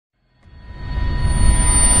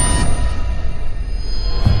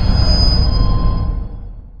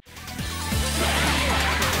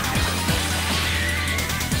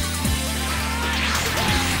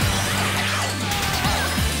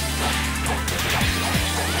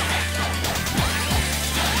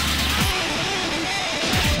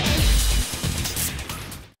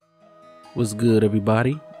What's good,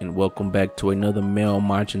 everybody, and welcome back to another Male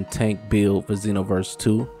Majin Tank build for Xenoverse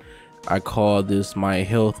 2. I call this my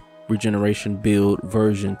health regeneration build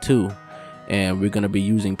version 2, and we're going to be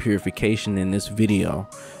using Purification in this video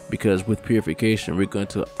because with Purification we're going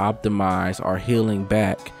to optimize our healing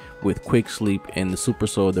back with quick sleep, and the super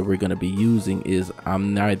soul that we're going to be using is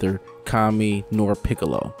I'm neither Kami nor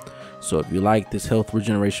Piccolo. So if you like this health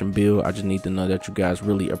regeneration build, I just need to know that you guys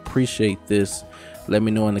really appreciate this. Let me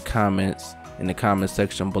know in the comments, in the comment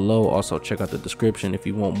section below. Also check out the description if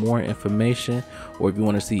you want more information or if you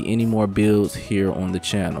want to see any more builds here on the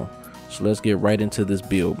channel. So let's get right into this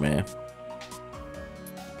build, man.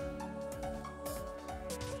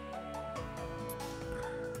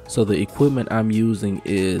 So the equipment I'm using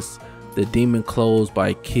is the Demon Clothes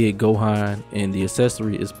by Kid Gohan, and the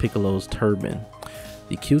accessory is Piccolo's turban.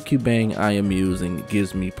 The QQ Bang I am using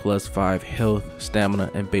gives me +5 health,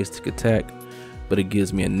 stamina, and basic attack, but it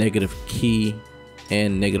gives me a negative ki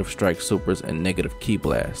and negative strike supers and negative ki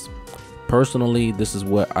blast. Personally, this is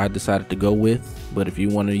what I decided to go with, but if you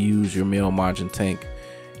want to use your Male Majin Tank,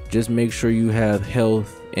 just make sure you have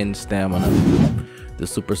health and stamina. The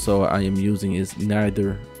super soul I am using is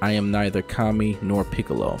I am neither Kami nor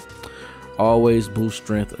Piccolo. Always boost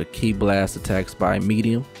strength of ki blast attacks by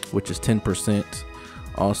medium, which is 10%.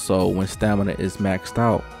 Also, when stamina is maxed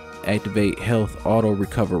out, activate health auto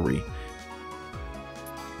recovery.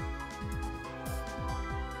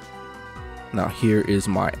 Now here is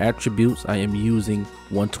my attributes. I am using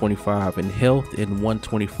 125 in health and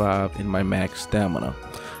 125 in my max stamina.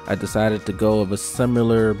 I decided to go of a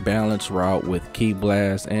similar balanced route with ki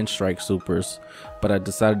blast and strike supers, but I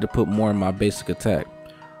decided to put more in my basic attack.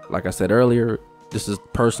 Like I said earlier, this is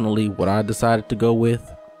personally what I decided to go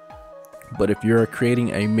with. But if you're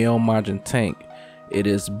creating a Male Majin Tank, it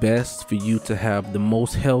is best for you to have the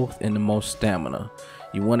most health and the most stamina.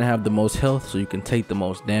 You want to have the most health so you can take the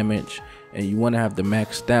most damage, and you want to have the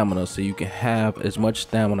max stamina so you can have as much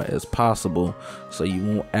stamina as possible so you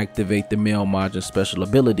won't activate the Male Majin special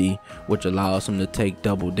ability, which allows him to take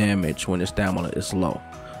double damage when his stamina is low.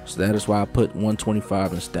 So that is why I put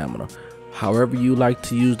 125 in stamina. However you like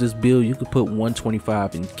to use this build, you could put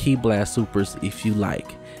 125 in ki blast supers if you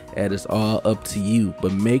like. That is all up to you,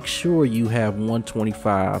 but make sure you have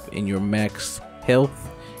 125 in your max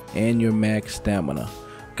health and your max stamina.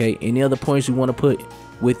 Okay, any other points you want to put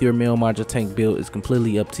with your Male Majin Tank build is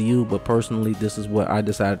completely up to you, but personally this is what I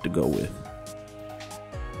decided to go with.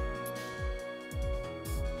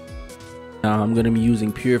 Now I'm going to be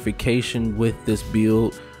using Purification with this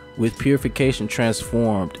build. With Purification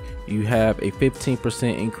transformed, you have a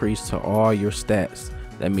 15% increase to all your stats.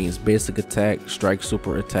 That means basic attack, strike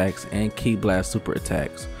super attacks, and ki blast super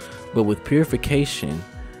attacks. But with Purification,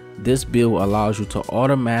 this build allows you to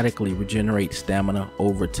automatically regenerate stamina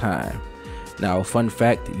over time. Now, fun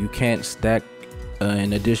fact, you can't stack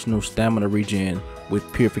an additional stamina regen with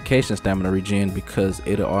Purification stamina regen because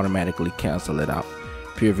it'll automatically cancel it out.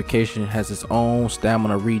 Purification has its own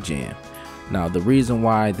stamina regen. Now, the reason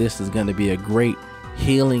why this is going to be a great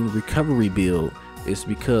healing recovery build is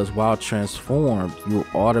because while transformed, you'll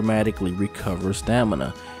automatically recover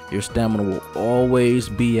stamina. Your stamina will always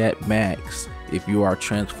be at max if you are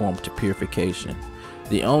transformed to Purification.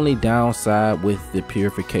 The only downside with the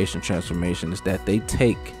Purification transformation is that they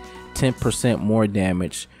take 10% more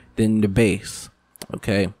damage than the base.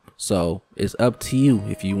 Okay, so it's up to you.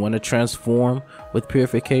 If you want to transform with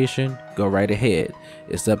Purification, go right ahead.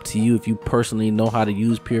 It's up to you if you personally know how to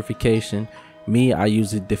use Purification. Me, I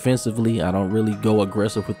use it defensively. I don't really go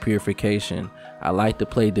aggressive with Purification. I like to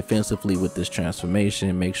play defensively with this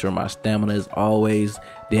transformation, make sure my stamina is always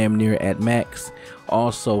damn near at max.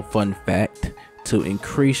 Also, fun fact, to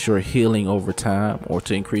increase your healing over time or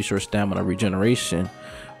to increase your stamina regeneration,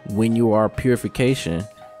 when you are Purification,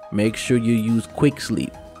 make sure you use quick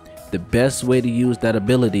sleep. The best way to use that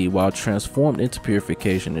ability while transformed into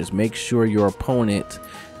Purification is make sure your opponent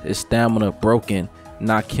is stamina broken,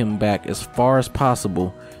 knock him back as far as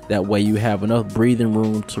possible. That way you have enough breathing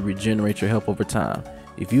room to regenerate your health over time.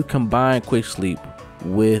 If you combine quick sleep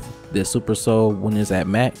with the super soul when it's at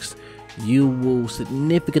max, you will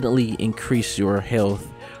significantly increase your health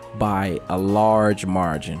by a large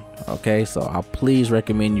margin. Okay, so I please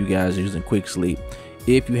recommend you guys using quick sleep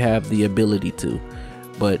if you have the ability to.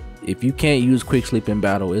 But if you can't use quick sleep in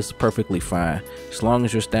battle, it's perfectly fine. As long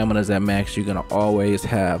as your stamina is at max, you're gonna always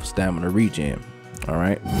have stamina regen. All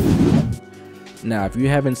right, now if you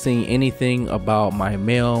haven't seen anything about my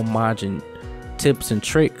Male Majin tips and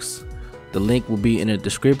tricks, the link will be in the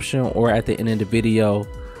description or at the end of the video.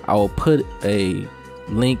 I will put a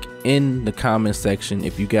link in the comment section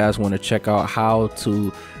if you guys want to check out how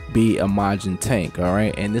to be a Majin Tank. All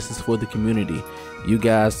right, and this is for the community. You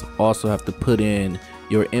guys also have to put in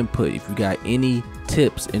your input. If you got any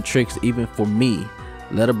tips and tricks, even for me,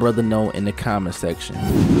 let a brother know in the comment section.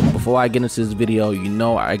 Before I get into this video, you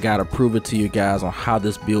know I gotta prove it to you guys on how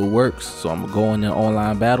this build works. So I'm gonna go in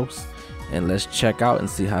online battles and let's check out and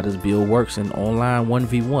see how this build works in online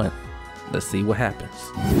 1v1. Let's see what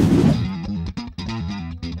happens.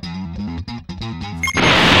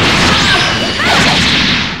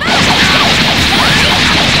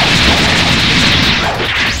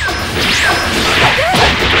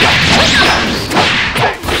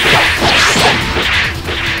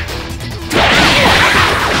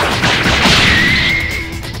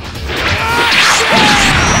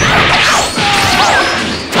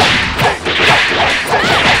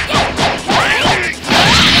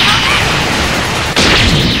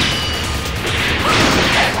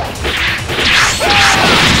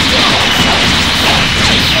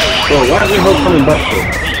 Bro, why is the hell coming back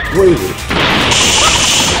for? What is it?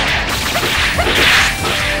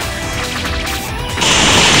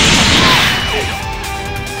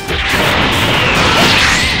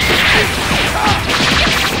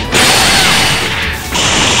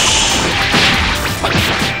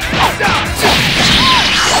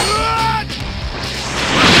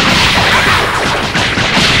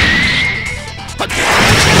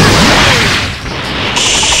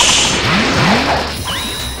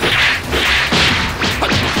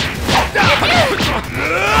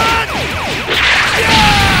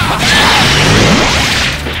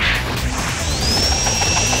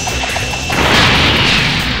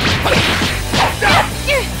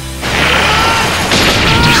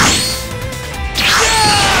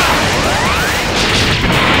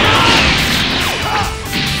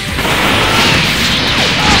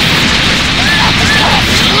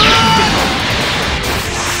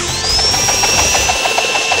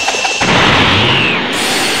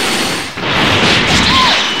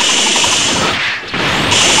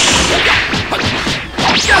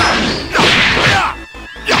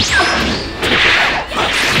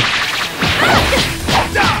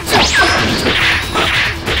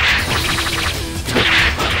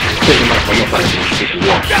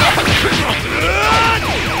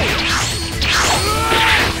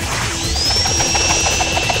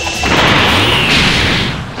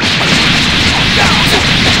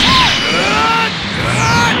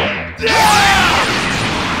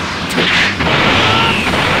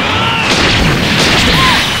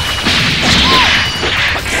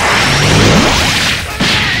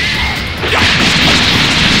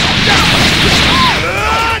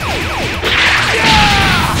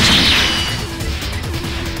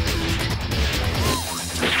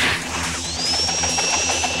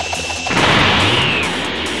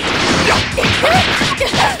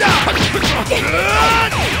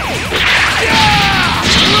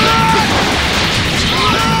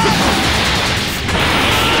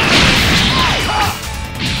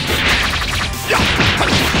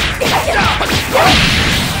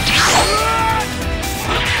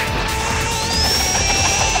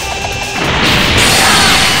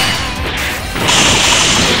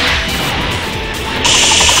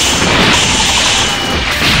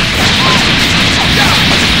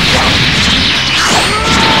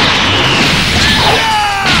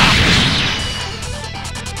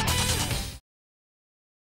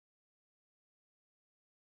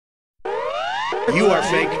 You are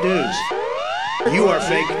fake news. You are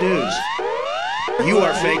fake news. You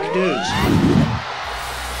are fake news.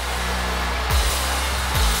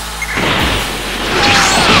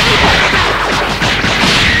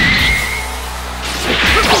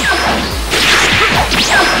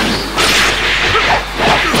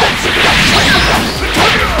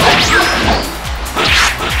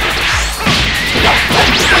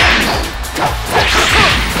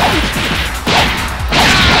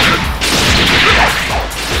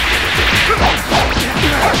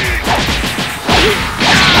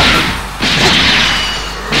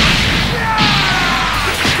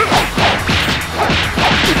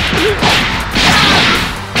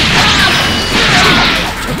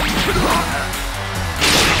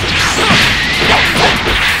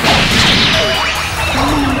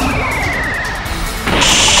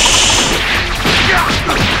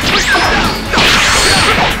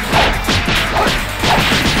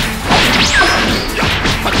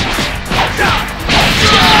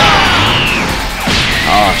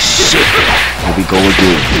 Here we go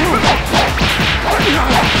again.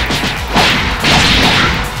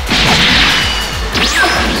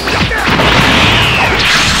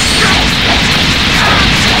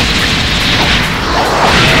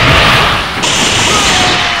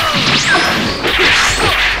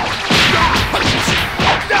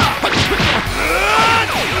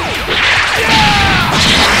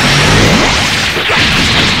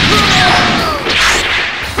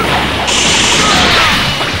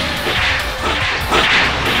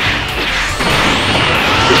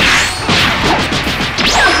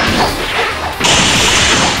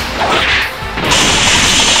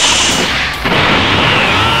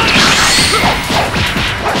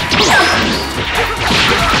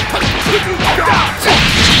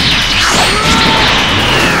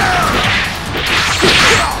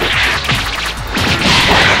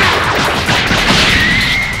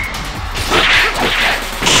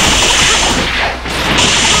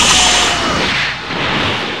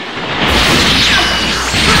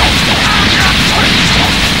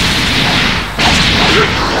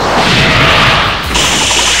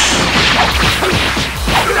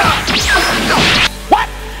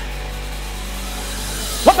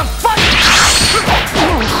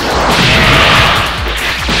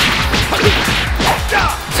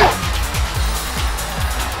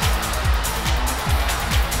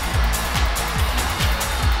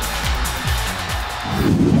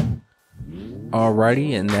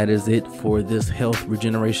 Alrighty, and that is it for this health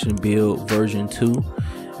regeneration build version 2.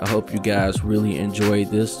 I hope you guys really enjoyed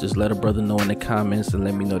this. Just let a brother know in the comments and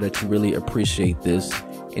let me know that you really appreciate this,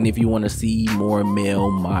 and if you want to see more Male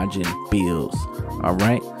Majin builds.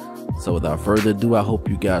 Alright, so without further ado, I hope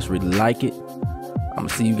you guys really like it. I'm gonna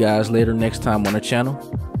see you guys later next time on the channel.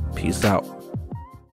 Peace out.